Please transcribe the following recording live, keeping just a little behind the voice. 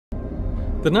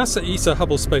The NASA ESA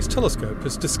Hubble Space Telescope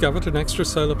has discovered an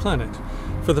extrasolar planet,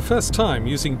 for the first time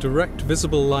using direct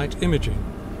visible light imaging.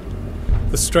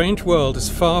 The strange world is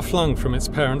far flung from its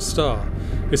parent star,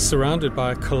 is surrounded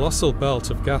by a colossal belt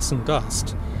of gas and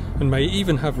dust, and may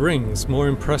even have rings more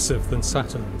impressive than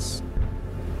Saturn's.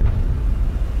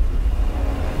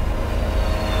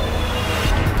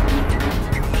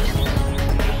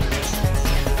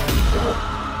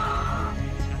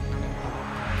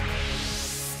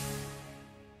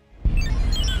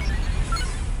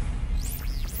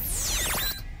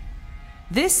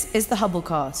 This is the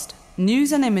Hubblecast,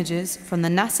 news and images from the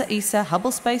NASA ESA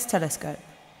Hubble Space Telescope.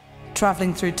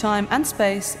 Travelling through time and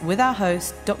space with our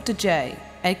host, Dr. J,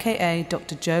 aka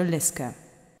Dr. Joe Liske.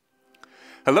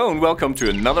 Hello and welcome to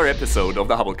another episode of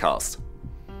the Hubblecast.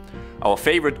 Our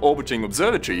favourite orbiting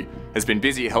observatory has been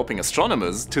busy helping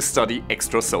astronomers to study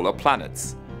extrasolar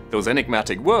planets, those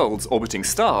enigmatic worlds orbiting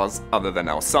stars other than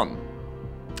our Sun.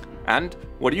 And,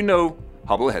 what do you know,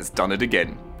 Hubble has done it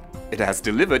again. It has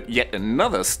delivered yet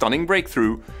another stunning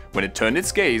breakthrough when it turned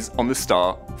its gaze on the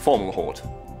star Fomalhaut.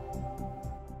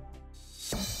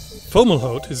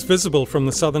 Fomalhaut is visible from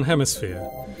the southern hemisphere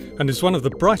and is one of the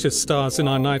brightest stars in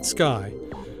our night sky.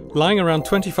 Lying around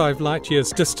 25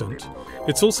 light-years distant,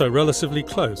 it's also relatively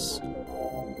close.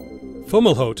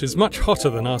 Fomalhaut is much hotter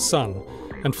than our Sun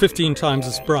and 15 times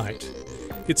as bright.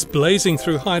 It's blazing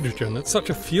through hydrogen at such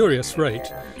a furious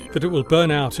rate that it will burn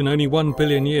out in only 1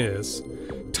 billion years.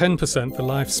 10% the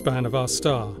lifespan of our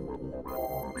star.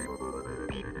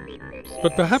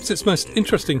 But perhaps its most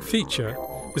interesting feature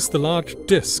is the large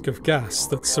disk of gas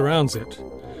that surrounds it,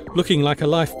 looking like a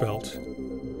lifebelt.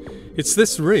 It's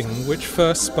this ring which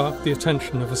first sparked the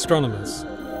attention of astronomers.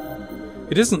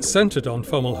 It isn't centred on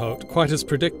Fomalhaut quite as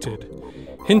predicted,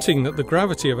 hinting that the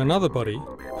gravity of another body,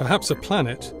 perhaps a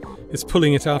planet, is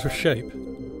pulling it out of shape.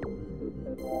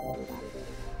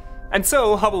 And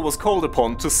so Hubble was called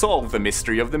upon to solve the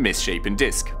mystery of the misshapen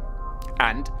disk.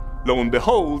 And, lo and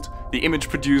behold, the image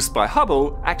produced by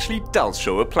Hubble actually does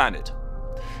show a planet.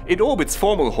 It orbits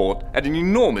Fomalhaut at an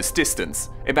enormous distance,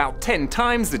 about 10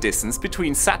 times the distance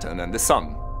between Saturn and the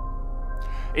Sun.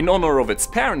 In honor of its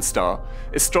parent star,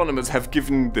 astronomers have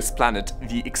given this planet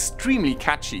the extremely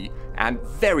catchy and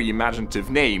very imaginative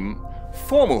name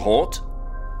Fomalhaut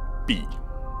B.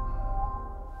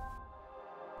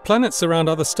 Planets around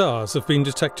other stars have been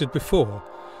detected before,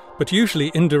 but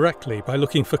usually indirectly by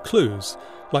looking for clues,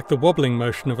 like the wobbling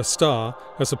motion of a star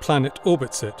as a planet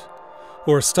orbits it,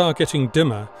 or a star getting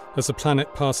dimmer as a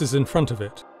planet passes in front of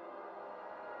it.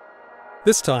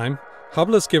 This time,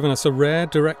 Hubble has given us a rare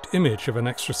direct image of an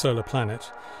extrasolar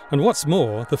planet, and what's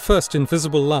more, the first in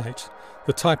visible light,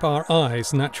 the type our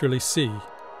eyes naturally see.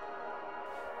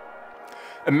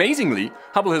 Amazingly,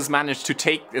 Hubble has managed to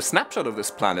take a snapshot of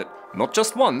this planet not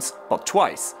just once, but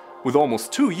twice, with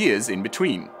almost 2 years in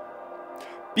between.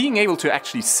 Being able to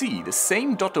actually see the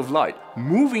same dot of light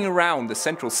moving around the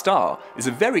central star is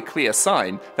a very clear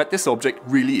sign that this object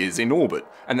really is in orbit,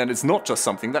 and that it's not just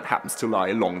something that happens to lie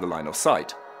along the line of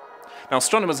sight. Now,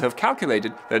 astronomers have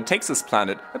calculated that it takes this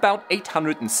planet about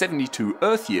 872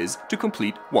 Earth years to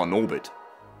complete one orbit.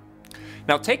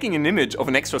 Now, taking an image of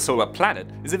an extrasolar planet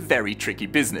is a very tricky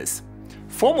business.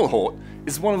 Fomalhaut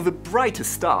is one of the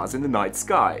brightest stars in the night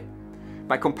sky.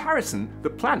 By comparison, the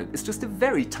planet is just a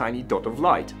very tiny dot of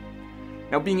light.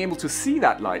 Now, being able to see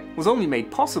that light was only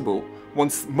made possible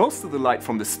once most of the light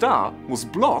from the star was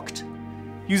blocked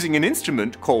using an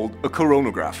instrument called a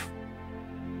coronagraph.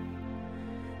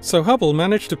 So Hubble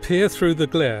managed to peer through the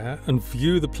glare and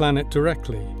view the planet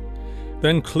directly.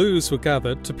 Then clues were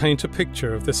gathered to paint a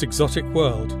picture of this exotic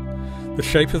world. The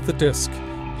shape of the disk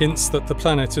hints that the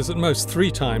planet is at most 3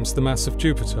 times the mass of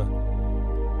Jupiter.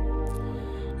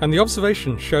 And the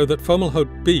observations show that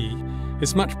Fomalhaut B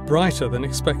is much brighter than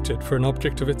expected for an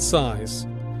object of its size.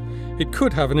 It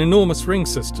could have an enormous ring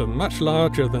system, much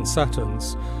larger than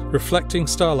Saturn's, reflecting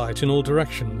starlight in all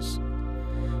directions.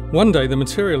 One day the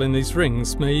material in these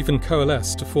rings may even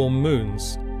coalesce to form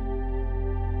moons.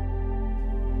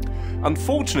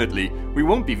 Unfortunately, we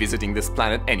won't be visiting this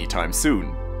planet anytime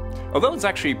soon. Although it's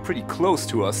actually pretty close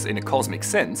to us in a cosmic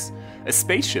sense, a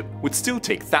spaceship would still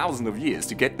take thousands of years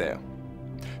to get there.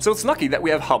 So it's lucky that we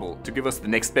have Hubble to give us the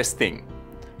next best thing: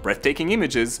 breathtaking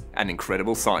images and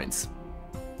incredible science.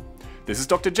 This is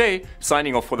Dr. J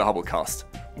signing off for the Hubblecast.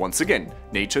 Once again,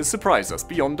 nature has surprised us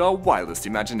beyond our wildest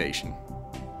imagination.